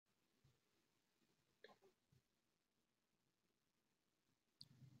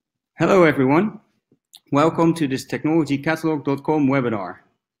Hello everyone, welcome to this TechnologyCatalogue.com webinar.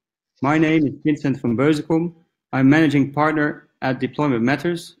 My name is Vincent van Beuzenkom. I'm Managing Partner at Deployment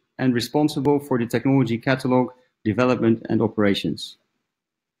Matters and responsible for the Technology Catalog development and operations.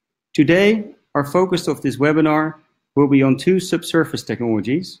 Today, our focus of this webinar will be on two subsurface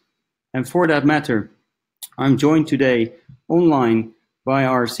technologies, and for that matter, I'm joined today online by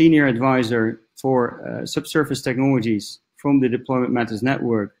our Senior Advisor for Subsurface Technologies from the Deployment Matters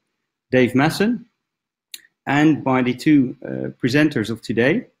Network, David Masson, and by the two presenters of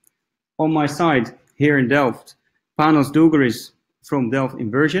today. On my side, here in Delft, Panos Doulgeris from Delft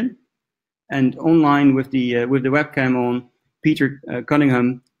Inversion, and online with the webcam on, Peter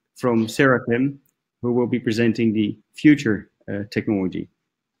Cunningham from Serafim, who will be presenting the future technology.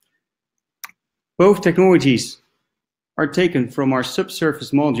 Both technologies are taken from our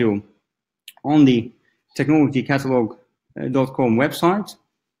subsurface module on the TechnologyCatalogue.com website.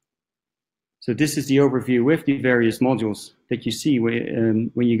 So this is the overview with the various modules that you see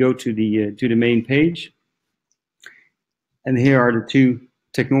when you go to the main page. And here are the two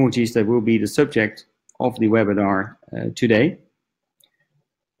technologies that will be the subject of the webinar today.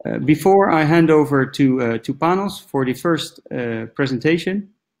 Before I hand over to Panos for the first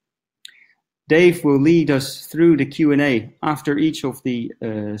presentation, Dave will lead us through the Q&A after each of the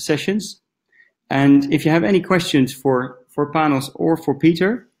sessions. And if you have any questions for Panos or for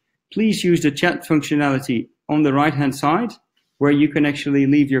Peter, please use the chat functionality on the right-hand side where you can actually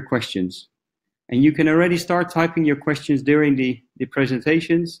leave your questions. And you can already start typing your questions during the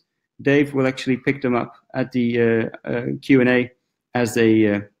presentations. Dave will actually pick them up at the Q&A as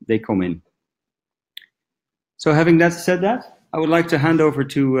they come in. So having said that, I would like to hand over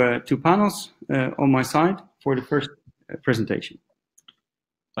to Panos on my side for the first presentation.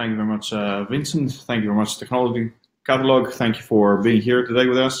 Thank you very much, Vincent. Thank you very much, Technology Catalog. Thank you for being here today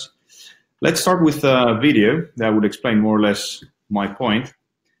with us. Let's start with a video that would explain more or less my point,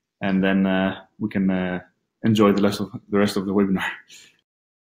 and then we can enjoy the rest of the webinar.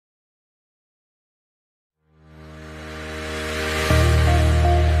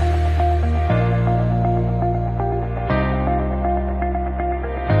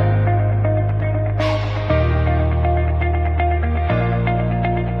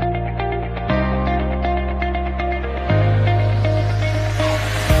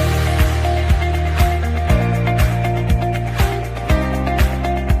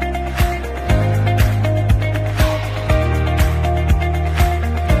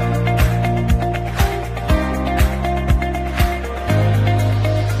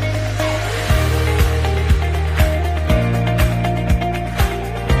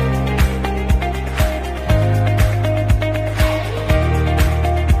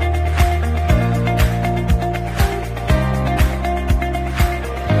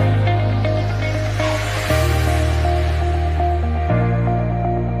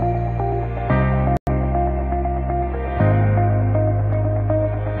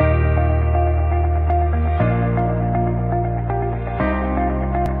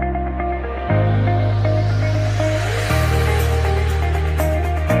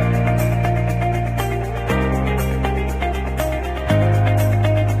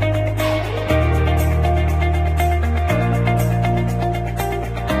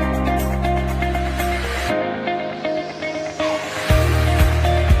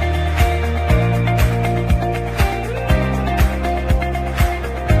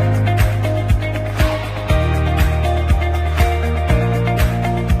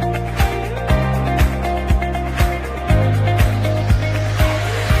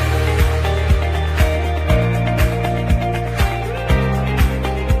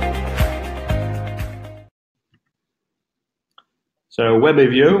 So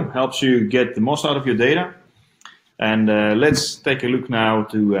WEB-AVO helps you get the most out of your data. And let's take a look now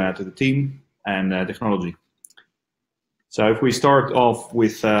to the team and technology. So if we start off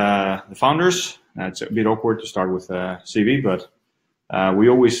with the founders, it's a bit awkward to start with CV, but we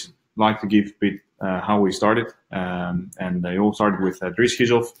always like to give a bit how we started. And they all started with Dries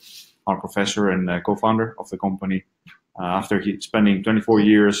Gieshoff, our professor and co-founder of the company. After spending 24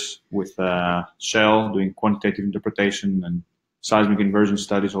 years with Shell, doing quantitative interpretation and seismic inversion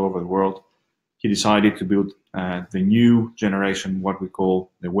studies all over the world, he decided to build the new generation, what we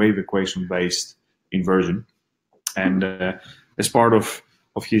call the wave equation-based inversion. And as part of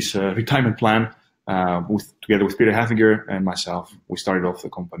his retirement plan, together with Peter Haffinger and myself, we started off the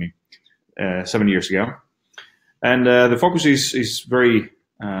company 7 years ago. And the focus is very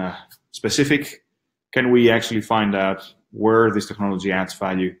specific. Can we actually find out where this technology adds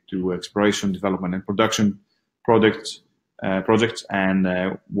value to exploration, development, and production products projects and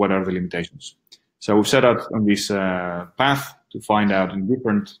what are the limitations. So we've set out on this path to find out in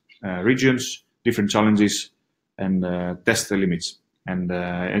different regions, different challenges, and test the limits. And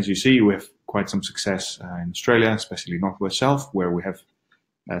as you see, we have quite some success in Australia, especially Northwest South, where we have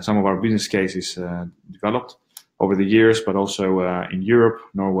some of our business cases developed over the years, but also in Europe,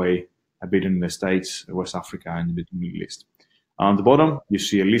 Norway, a bit in the States, West Africa, and a bit in the Middle East. On the bottom, you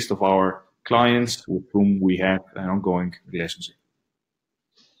see a list of our clients with whom we have an ongoing relationship.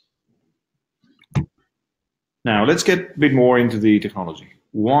 Now, let's get a bit more into the technology.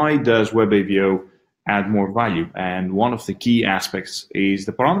 Why does WEB-AVO add more value? And one of the key aspects is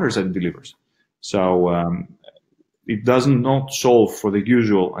the parameters that it delivers. So it does not solve for the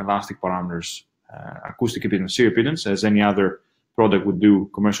usual elastic parameters, acoustic impedance, stereo impedance, as any other product would do,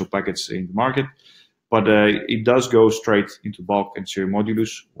 commercial packets in the market. But it does go straight into bulk and stereo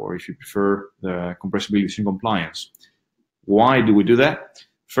modulus, or if you prefer, the compressibility sync compliance. Why do we do that?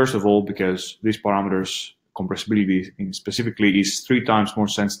 First of all, because these parameters, compressibility specifically, is 3 times more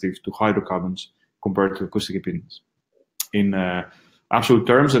sensitive to hydrocarbons compared to acoustic impedance. In absolute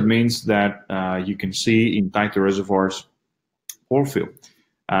terms, that means that you can see in tighter reservoirs pore fill.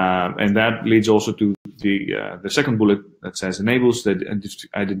 And that leads also to the second bullet that says enables the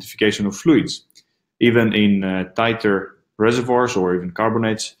identification of fluids. Even in tighter reservoirs or even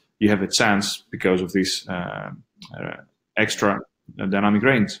carbonates, you have a chance because of these extra dynamic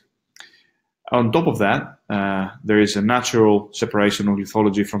range. On top of that, there is a natural separation of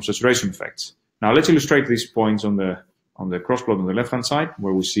lithology from saturation effects. Now let's illustrate these points on the cross plot on the left-hand side,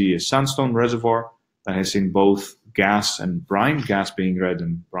 where we see a sandstone reservoir that has seen both gas and brine, gas being red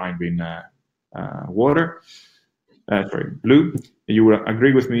and brine being blue. You will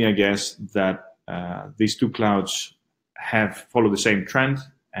agree with me, I guess, that these two clouds follow the same trend,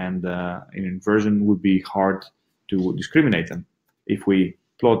 and in inversion would be hard to discriminate them. If we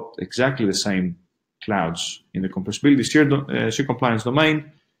plot exactly the same clouds in the compressibility shear compliance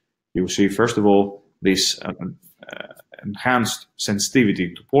domain, you will see, first of all, this enhanced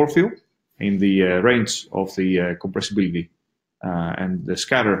sensitivity to pore fill in the range of the compressibility and the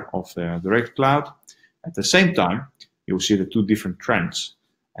scatter of the red cloud. At the same time, you will see the 2 different trends.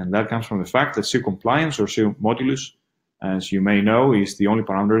 And that comes from the fact that shear compliance or shear modulus, as you may know, is the only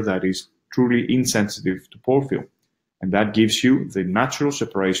parameter that is truly insensitive to pore fill. And that gives you the natural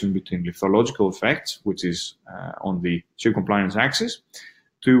separation between lithological effects, which is on the shear compliance axis,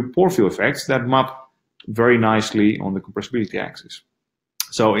 to pore fill effects that map very nicely on the compressibility axis.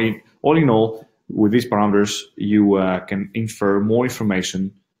 So all in all, with these parameters, you can infer more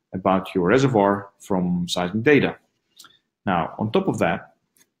information about your reservoir from seismic data. Now, on top of that,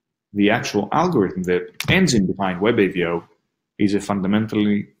 the actual algorithm, the engine behind WEB-AVO, is a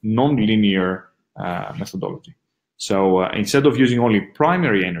fundamentally non-linear methodology. So instead of using only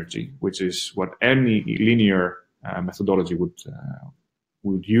primary energy, which is what any linear methodology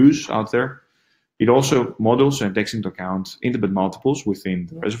would use out there, it also models and takes into account interbed multiples within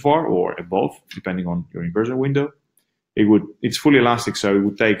the reservoir or above, depending on your inversion window. It's fully elastic, so it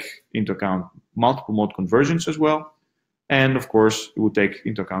would take into account multiple mode conversions as well. And of course, it would take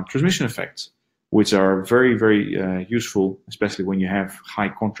into account transmission effects, which are very, very useful, especially when you have high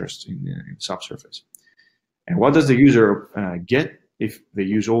contrast in the subsurface. And what does the user get if they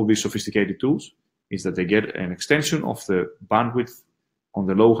use all these sophisticated tools? Is that they get an extension of the bandwidth on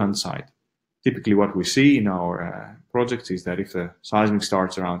the low-hand side. Typically, what we see in our projects is that if the seismic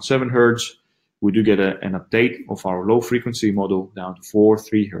starts around 7 Hertz, we do get an update of our low-frequency model down to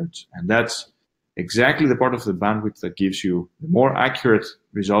 4-3 Hertz. And that's exactly the part of the bandwidth that gives you the more accurate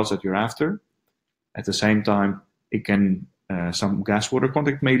results that you're after. At the same time, it can some gas-water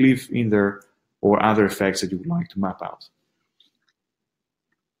contact may live in there, or other effects that you would like to map out.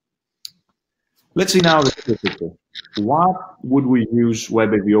 Let's see now the picture. What would we use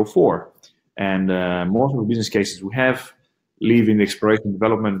WEB-AVO for? And most of the business cases we have live in the exploration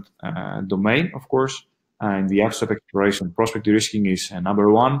development domain, of course. And the abstract exploration prospect de-risking is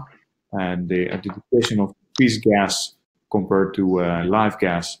number 1. And the identification of piece gas compared to live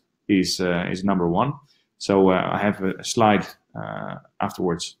gas is number 1. So I have a slide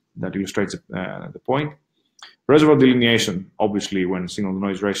afterwards that illustrates the point. Reservoir delineation, obviously, when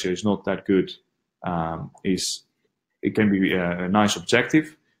signal-to-noise ratio is not that good, it can be a nice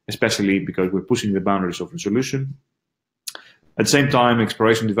objective, especially because we're pushing the boundaries of resolution. At the same time,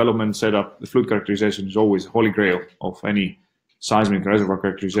 exploration development setup, the fluid characterization is always the holy grail of any seismic reservoir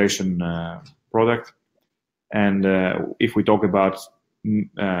characterization product. And if we talk about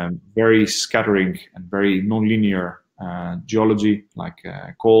very scattering and very nonlinear geology, like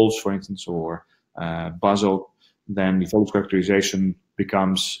coals, for instance, or basalt, then the voltage characterization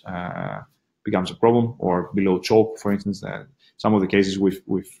becomes a problem, or below chalk, for instance. Some of the cases we've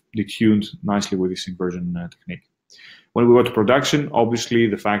detuned nicely with this inversion technique. When we go to production, obviously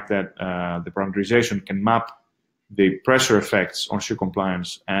the fact that the parameterization can map the pressure effects on shear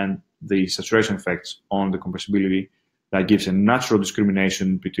compliance and the saturation effects on the compressibility, that gives a natural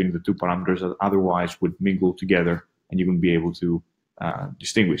discrimination between the two parameters that otherwise would mingle together and you wouldn't be able to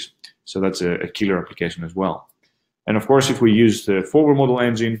distinguish. So that's a killer application as well. And of course, if we use the forward model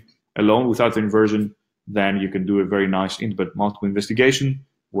engine alone without the inversion, then you can do a very nice input multiple investigation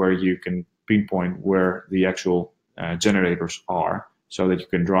where you can pinpoint where the actual generators are, so that you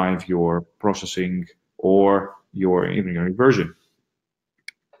can drive your processing or even your inversion.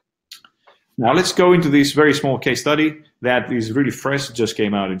 Now let's go into this very small case study that is really fresh. It just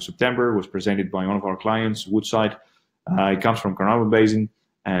came out in September, was presented by one of our clients, Woodside. It comes from Cunningham Basin,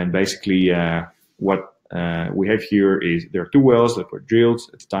 and basically what we have here is there are two wells that were drilled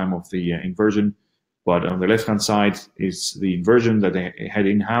at the time of the inversion, but on the left-hand side is the inversion that they had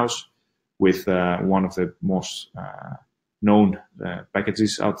in-house with one of the most known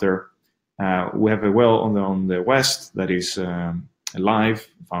packages out there. We have a well on the west that is live,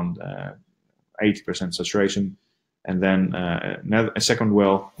 found 80% saturation, and then a second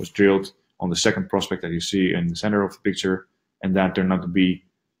well was drilled on the second prospect that you see in the center of the picture, and that turned out to be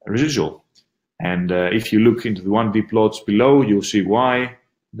a residual. And if you look into the 1D plots below, you'll see why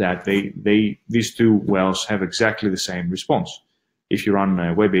that these two wells have exactly the same response. If you run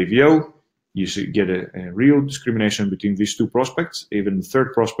WEB-AVO, you get a real discrimination between these two prospects. Even the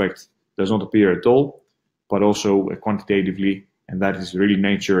third prospect does not appear at all, but also quantitatively, and that is really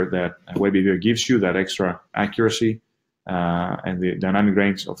nature that WEB-AVO gives you, that extra accuracy and the dynamic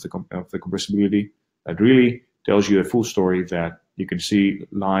range of the compressibility that really tells you a full story that you can see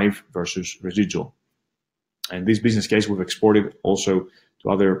live versus residual. And this business case we've exported also to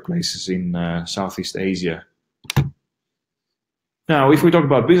other places in Southeast Asia. Now, if we talk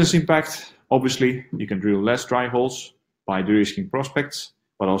about business impact, obviously you can drill less dry holes by de-risking prospects,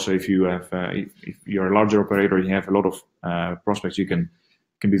 but also if you have, if you're a larger operator, you have a lot of prospects, you can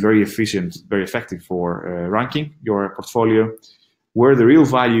be very efficient, very effective for ranking your portfolio. Where the real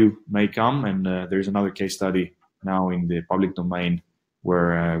value may come, and there's another case study now in the public domain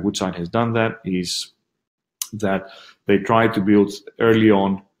where Woodside has done that, is that they tried to build early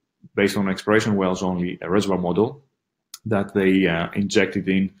on, based on exploration wells only, a reservoir model that they injected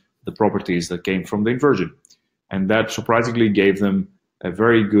in the properties that came from the inversion. And that surprisingly gave them a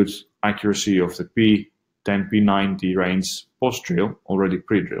very good accuracy of the P10, P90 range post-drill, already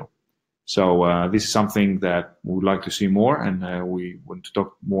pre-drill. So this is something that we would like to see more, and we want to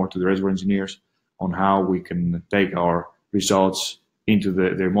talk more to the reservoir engineers on how we can take our results into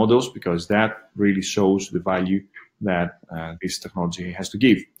their models, because that really shows the value that this technology has to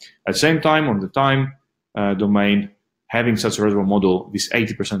give. At the same time, on the time domain, having such a reservoir model, this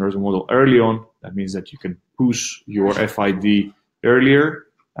 80% reservoir model early on, that means that you can push your FID earlier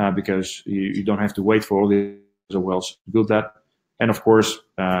because you don't have to wait for all the wells to build that. And of course,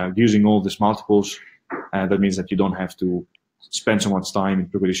 using all these multiples, that means that you don't have to spend so much time in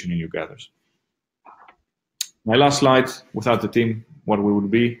preconditioning your gathers. My last slide, without the team, what we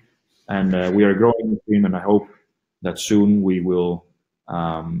would be. And we are growing the team, and I hope that soon we will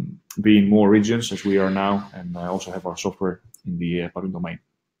be in more regions as we are now, and also have our software in the public domain.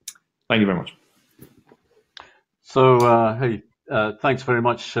 Thank you very much. So, hey, thanks very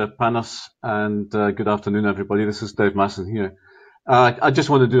much, Panos, and good afternoon, everybody. This is Dave Masson here. I just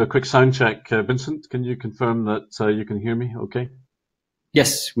want to do a quick sound check. Vincent, can you confirm that you can hear me okay?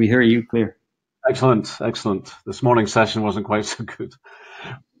 Yes, we hear you clear. Excellent, excellent. This morning's session wasn't quite so good.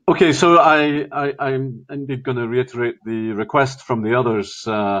 Okay, so I'm indeed going to reiterate the request from the others,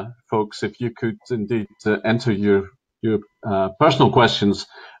 folks, if you could indeed enter your personal questions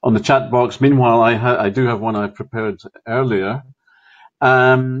on the chat box. Meanwhile, I do have one I prepared earlier.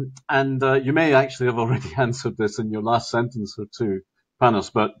 And you may actually have already answered this in your last sentence or two,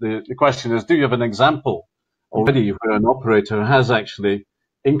 Panos, but the question is, do you have an example already where an operator has actually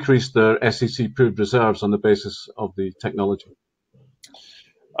increased their SEC-proved reserves on the basis of the technology?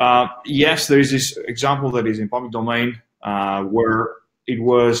 Yes, there is this example that is in public domain where it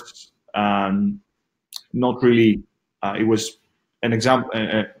was not really, it was an example,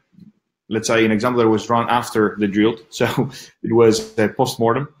 let's say an example that was run after the drill. So it was a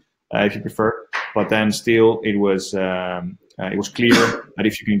post-mortem, if you prefer, but then still it was clear that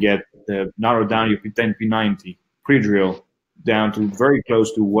if you can get narrow down your P10, P90 pre-drill down to very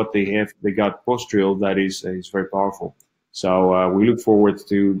close to what they got post-drill, that is very powerful. So we look forward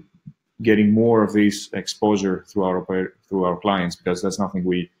to getting more of this exposure through our clients, because that's nothing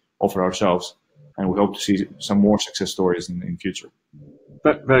we offer ourselves, and we hope to see some more success stories in future.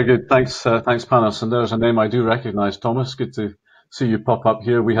 Very good. Thanks, thanks, Panos. And there's a name I do recognize, Thomas. Good to see you pop up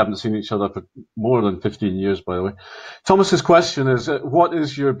here. We haven't seen each other for more than 15 years, by the way. Thomas's question is, what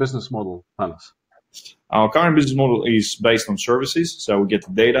is your business model, Panos? Our current business model is based on services. So we get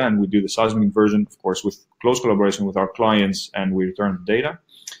the data and we do the seismic inversion, of course, with close collaboration with our clients, and we return the data.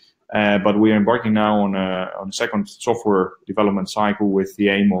 But we are embarking now on a second software development cycle with the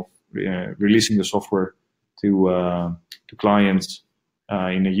aim of releasing the software to clients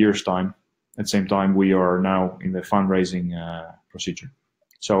in a year's time. At the same time, we are now in the fundraising procedure.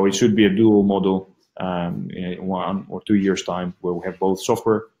 So it should be a dual model in 1 or 2 years' time, where we have both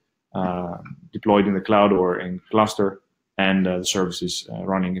software deployed in the cloud or in cluster, and the services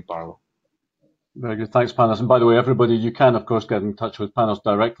running in parallel. Very good. Thanks, Panos. And by the way, everybody, you can, of course, get in touch with Panos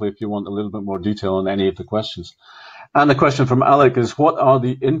directly if you want a little bit more detail on any of the questions. And the question from Alec is, what are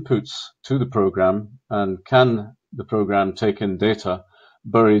the inputs to the program, and can the program take in data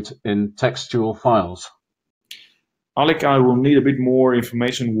buried in textual files? Alec, I will need a bit more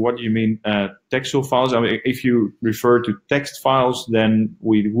information. What do you mean textual files? I mean, if you refer to text files, then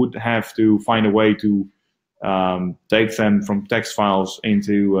we would have to find a way to take them from text files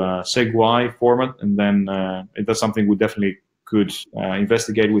into SegWi format, and then that's something we definitely could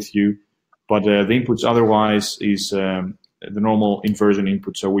investigate with you. But the inputs otherwise is the normal inversion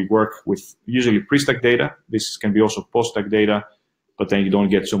input. So we work with usually pre-stack data. This can be also post-stack data, but then you don't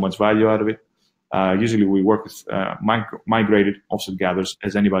get so much value out of it. Usually we work with migrated offset gathers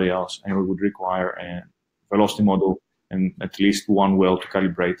as anybody else, and we would require a velocity model and at least one well to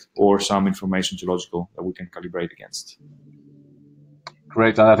calibrate, or some information geological that we can calibrate against.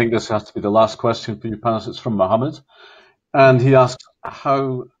 Great, and I think this has to be the last question for you, Panos. It's from Mohammed, and he asks,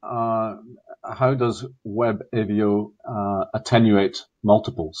 how does WEB-AVO attenuate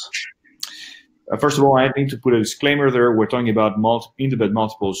multiples? First of all, I need to put a disclaimer there. We're talking about interbed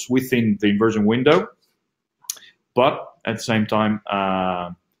multiples within the inversion window, but at the same time,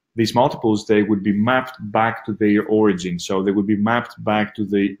 these multiples, they would be mapped back to their origin. So they would be mapped back to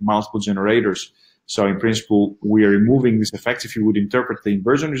the multiple generators. So in principle, we are removing this effect. If you would interpret the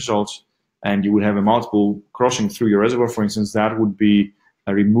inversion results and you would have a multiple crossing through your reservoir, for instance, that would be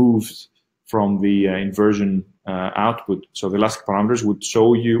removed from the inversion output. So the elastic parameters would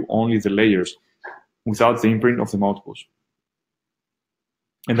show you only the layers without the imprint of the multiples.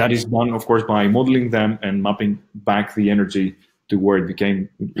 And that is done, of course, by modeling them and mapping back the energy to where it came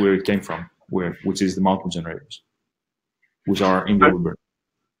from, which is the multiple generators, which are in the WEB.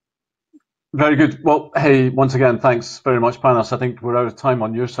 Very good. Well, hey, once again, thanks very much, Panos. I think we're out of time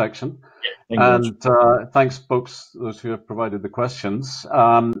on your section. And thanks, folks, those who have provided the questions.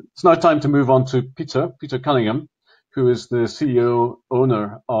 It's now time to move on to Peter Cunningham, who is the CEO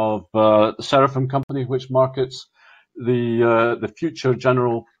owner of the Serafim company, which markets the future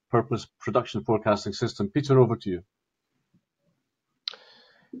general purpose production forecasting system. Peter, over to you.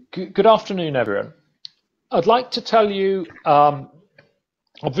 Good afternoon, everyone. I'd like to tell you,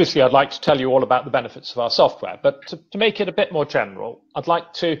 obviously, I'd like to tell you all about the benefits of our software, but to make it a bit more general, I'd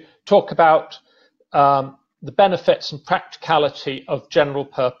like to talk about the benefits and practicality of general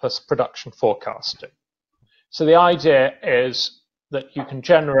purpose production forecasting. So the idea is that you can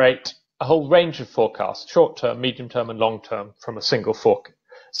generate a whole range of forecasts, short-term, medium-term, and long-term, from a single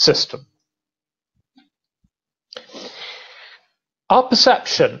system. Our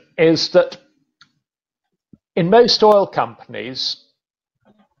perception is that in most oil companies,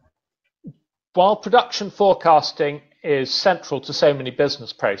 while production forecasting is central to so many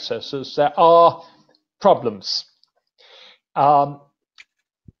business processes, there are problems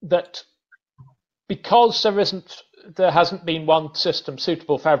that, because there hasn't been one system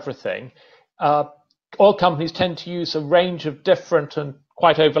suitable for everything, oil companies tend to use a range of different and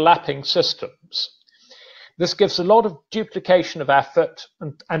quite overlapping systems. This gives a lot of duplication of effort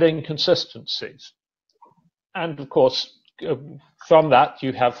and inconsistencies. And of course, from that,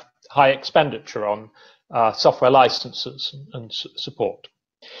 you have high expenditure on software licenses and support.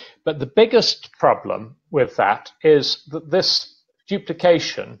 But the biggest problem with that is that this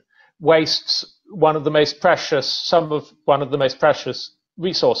duplication wastes one of the most precious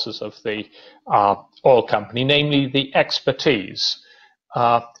resources of the oil company, namely the expertise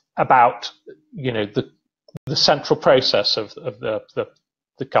about the central process of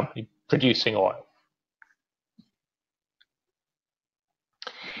the company producing oil.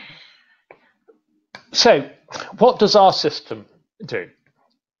 So, what does our system do?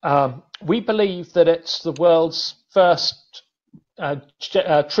 We believe that it's the world's first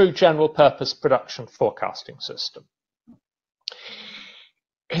true general purpose production forecasting system.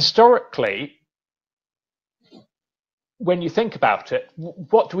 Historically, when you think about it,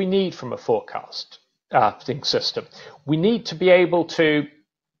 what do we need from a forecasting system? We need to be able to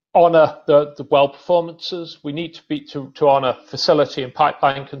honor the well performances, we need to honor facility and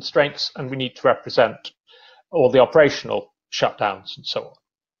pipeline constraints, and we need to represent all the operational shutdowns and so on.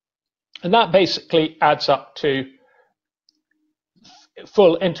 And that basically adds up to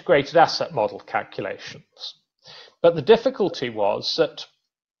full integrated asset model calculations. But the difficulty was that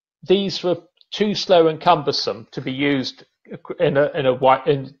these were too slow and cumbersome to be used in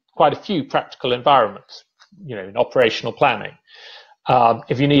quite a few practical environments, in operational planning.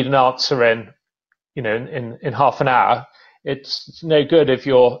 If you need an answer in half an hour, it's no good if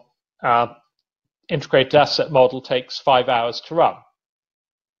your integrated asset model takes 5 hours to run.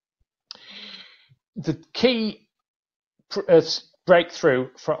 The key breakthrough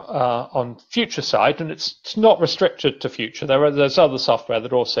on Future side, and it's not restricted to Future, there's other software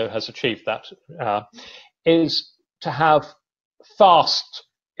that also has achieved that, is to have fast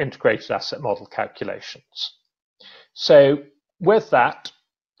integrated asset model calculations. So with that,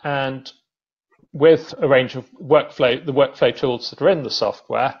 and with a range of the workflow tools that are in the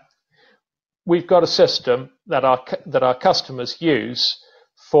software, we've got a system that our customers use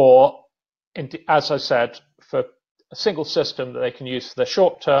for, as I said, for a single system that they can use for their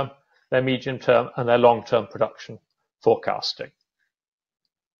short-term, their medium-term, and their long-term production forecasting.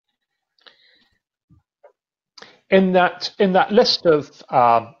 In that list of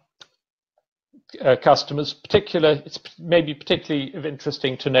customers, it's maybe particularly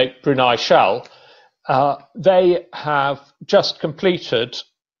interesting to note Brunei Shell. They have just completed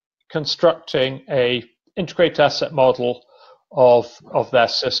constructing a integrated asset model of their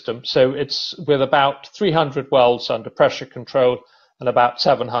system. So it's with about 300 wells under pressure control and about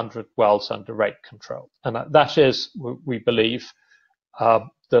 700 wells under rate control. And that is, we believe,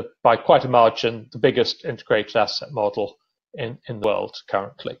 by quite a margin, the biggest integrated asset model in the world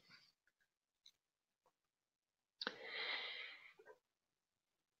currently.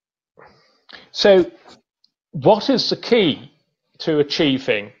 So what is the key to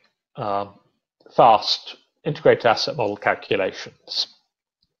achieving fast integrated asset model calculations?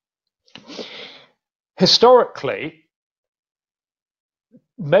 Historically,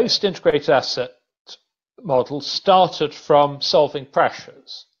 most integrated asset models started from solving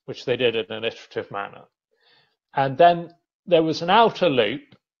pressures, which they did in an iterative manner. And then there was an outer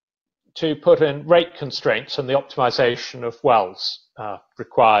loop to put in rate constraints and the optimization of wells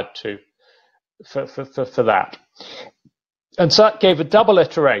required for that. And so that gave a double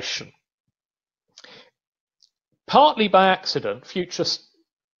iteration. Partly by accident, Future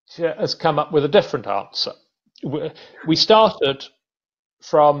has come up with a different answer. We started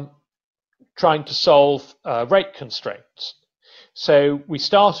from trying to solve rate constraints. So we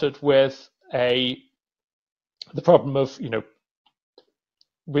started with the problem of,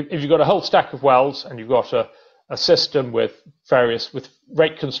 if you've got a whole stack of wells and you've got a system with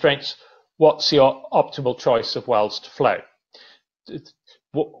rate constraints, what's your optimal choice of wells to flow?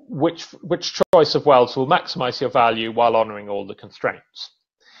 Which choice of wells will maximize your value while honoring all the constraints?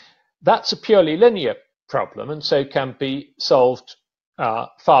 That's a purely linear problem, and so can be solved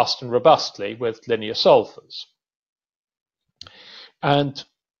fast and robustly with linear solvers. And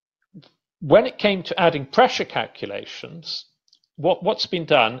when it came to adding pressure calculations, what's been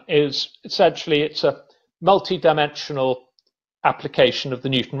done is essentially it's a multi-dimensional application of the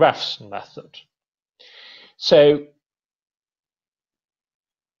Newton-Raphson method. So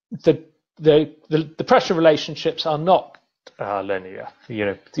the pressure relationships are not linear.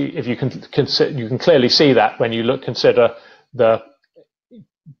 If you can clearly see that when you consider the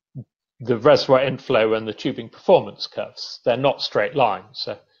reservoir inflow and the tubing performance curves. They're not straight lines;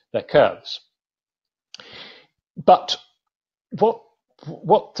 they're curves. But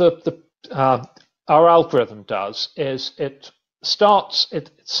what our algorithm does is it solves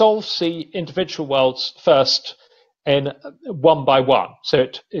the individual wells first in one by one. So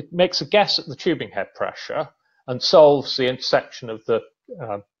it makes a guess at the tubing head pressure and solves the intersection of the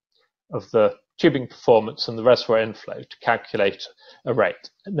tubing performance and the reservoir inflow to calculate a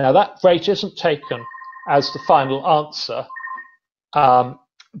rate. Now that rate isn't taken as the final answer,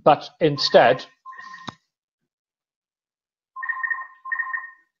 but instead,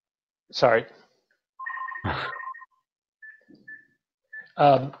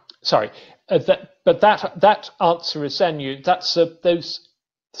 that answer is then those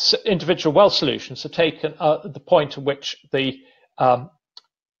individual well solutions are taken at the point at which the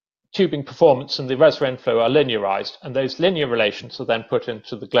tubing performance and the reservoir inflow are linearized, and those linear relations are then put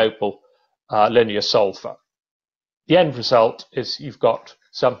into the global linear solver. The end result is you've got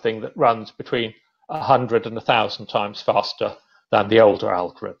something that runs between 100 and 1,000 times faster than the older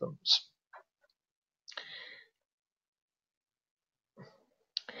algorithms.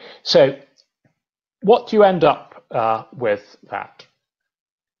 So what do you end up with that?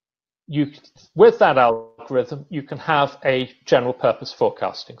 With that algorithm, you can have a general purpose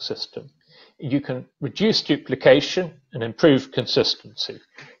forecasting system. You can reduce duplication and improve consistency.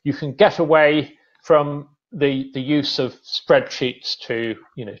 You can get away from the use of spreadsheets to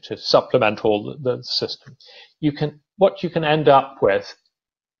supplement all the system. What you can end up with,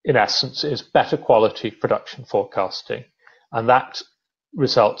 in essence, is better quality production forecasting, and that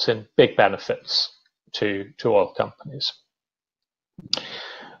results in big benefits to oil companies.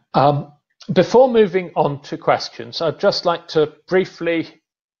 Before moving on to questions, I'd just like to briefly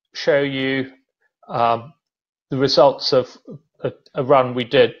show you the results of a run we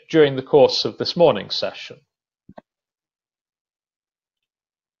did during the course of this morning's session.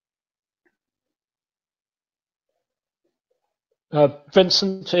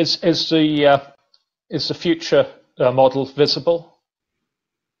 Vincent, is the future model visible?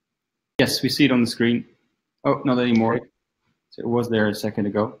 Yes, we see it on the screen. Oh, not anymore. So it was there a second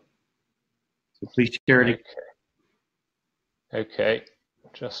ago. So please share it. Okay,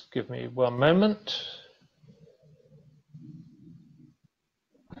 just give me one moment.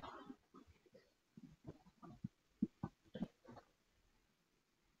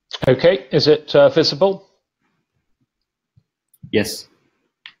 Okay, is it visible? Yes.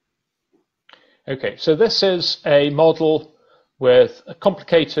 Okay, so this is a model with a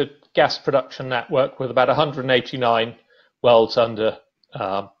complicated gas production network with about 189 wells under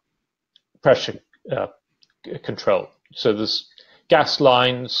pressure control. So there's gas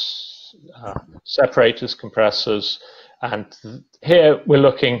lines, separators, compressors, and here we're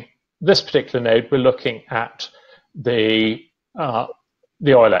looking, this particular node, we're looking at the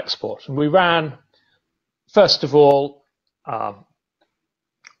oil export. And we ran, first of all,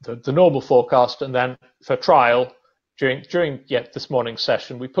 the normal forecast, and then for trial, during this morning's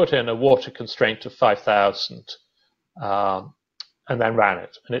session, we put in a water constraint of 5,000 and then ran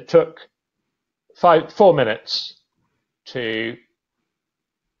it. And it took 4 minutes to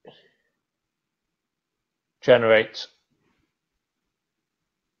generate.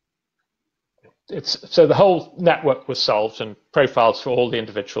 So the whole network was solved, and profiles for all the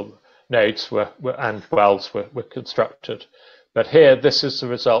individual nodes and wells were constructed. But here, this is the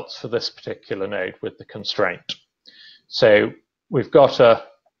results for this particular node with the constraint. So we've got the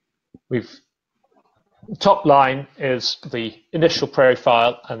top line is the initial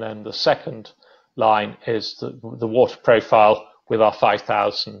profile, and then the second line is the water profile with our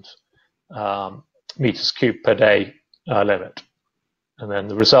 5,000 meters cubed per day limit. And then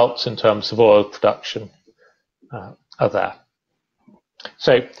the results in terms of oil production are there.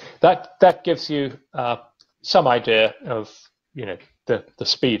 So that gives you some idea of the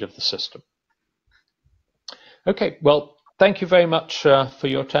speed of the system. Okay, well, thank you very much for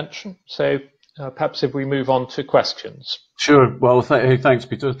your attention. So perhaps if we move on to questions. Sure. Well, hey, thanks,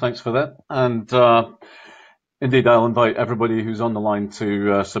 Peter. Thanks for that. And indeed, I'll invite everybody who's on the line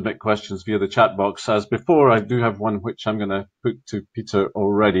to submit questions via the chat box. As before, I do have one which I'm going to put to Peter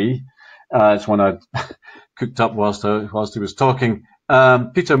already. It's one I cooked up whilst he was talking.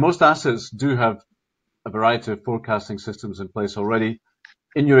 Peter, most assets do have a variety of forecasting systems in place already.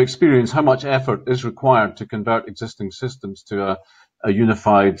 In your experience, how much effort is required to convert existing systems to a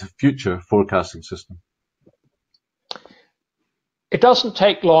unified future forecasting system? It doesn't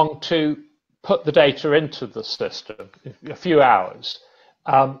take long to put the data into the system, a few hours.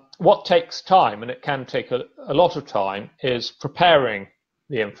 What takes time, and it can take a lot of time, is preparing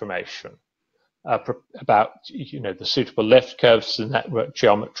the information about the suitable lift curves, the network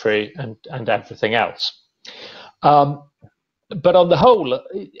geometry, and everything else. But on the whole,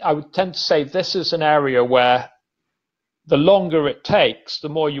 I would tend to say this is an area where the longer it takes, the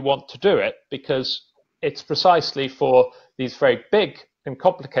more you want to do it, because it's precisely for these very big and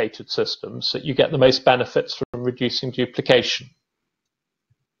complicated systems that you get the most benefits from reducing duplication.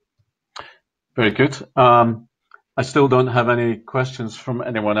 Very good. I still don't have any questions from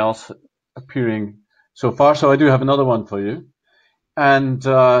anyone else appearing so far, so I do have another one for you. And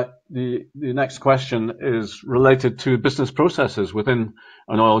the next question is related to business processes within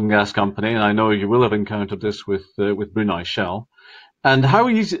an oil and gas company, and I know you will have encountered this with Brunei Shell. And how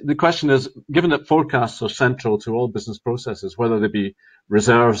easy, the question is, given that forecasts are central to all business processes, whether they be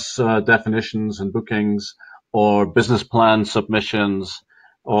reserves definitions and bookings, or business plan submissions,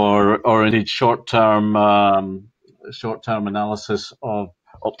 or indeed short-term analysis of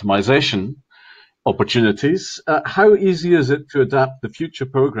optimization opportunities, how easy is it to adapt the future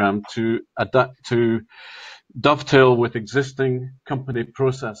program to dovetail with existing company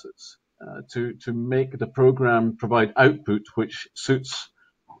processes, to make the program provide output which suits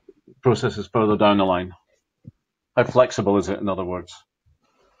processes further down the line? How flexible is it, in other words?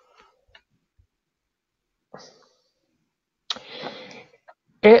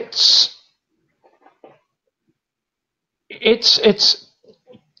 It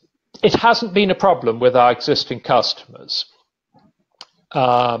hasn't been a problem with our existing customers.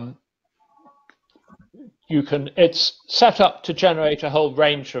 It's set up to generate a whole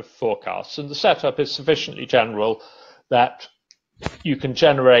range of forecasts, and the setup is sufficiently general that you can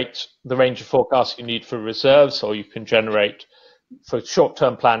generate the range of forecasts you need for reserves, or you can generate, for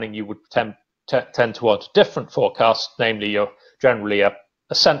short-term planning, you would tend to want a different forecast, namely you're generally a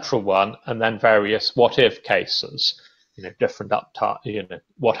central one, and then various what-if cases, different uptime,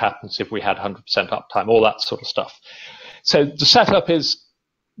 what happens if we had 100% uptime, all that sort of stuff. So the setup is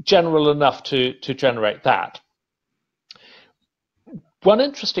general enough to generate that. One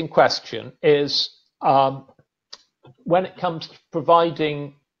interesting question is when it comes to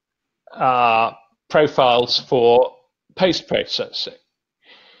providing profiles for post-processing.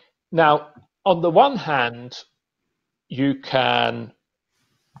 Now, on the one hand, you can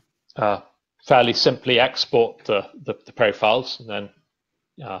fairly simply export the profiles and then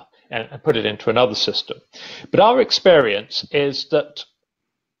and put it into another system. But our experience is that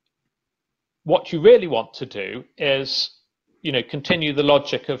what you really want to do is, continue the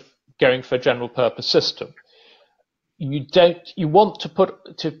logic of going for a general purpose system. You want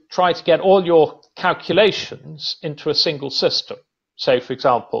to try to get all your calculations into a single system. So, for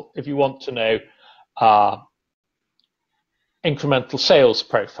example, if you want to know incremental sales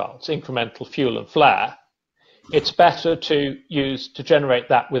profiles, incremental fuel and flare, it's better to generate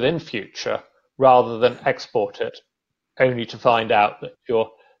that within Future rather than export it, only to find out that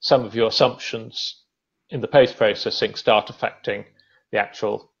some of your assumptions in the post-processing start affecting the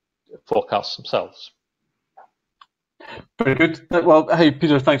actual forecasts themselves. Very good. Well, hey,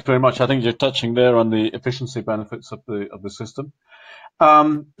 Peter, thanks very much. I think you're touching there on the efficiency benefits of the system.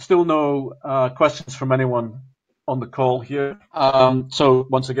 Still no questions from anyone on the call here. So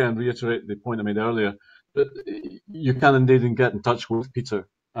once again, reiterate the point I made earlier, that you can indeed get in touch with Peter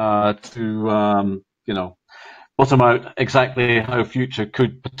to bottom out exactly how Future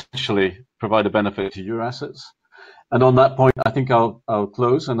could potentially provide a benefit to your assets. And on that point, I think I'll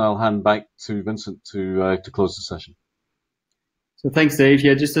close, and I'll hand back to Vincent to close the session. So thanks, Dave.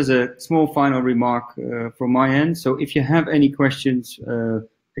 Yeah, just as a small final remark from my end. So if you have any questions,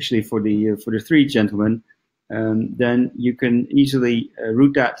 actually for the three gentlemen, then you can easily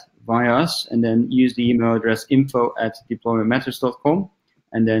route that via us, and then use the email address info@deploymentmatters.com,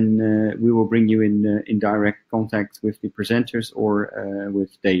 and then we will bring you in direct contact with the presenters or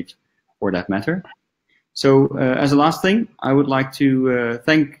with Dave, for that matter. So as a last thing, I would like to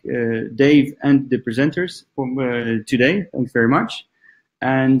thank Dave and the presenters for today. Thanks very much.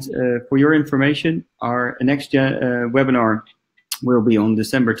 And for your information, our next webinar will be on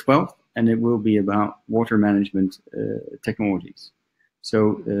December 12th, and it will be about water management technologies.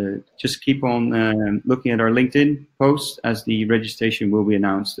 So just keep on looking at our LinkedIn posts, as the registration will be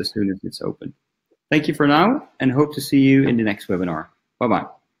announced as soon as it's open. Thank you for now, and hope to see you in the next webinar. Bye-bye.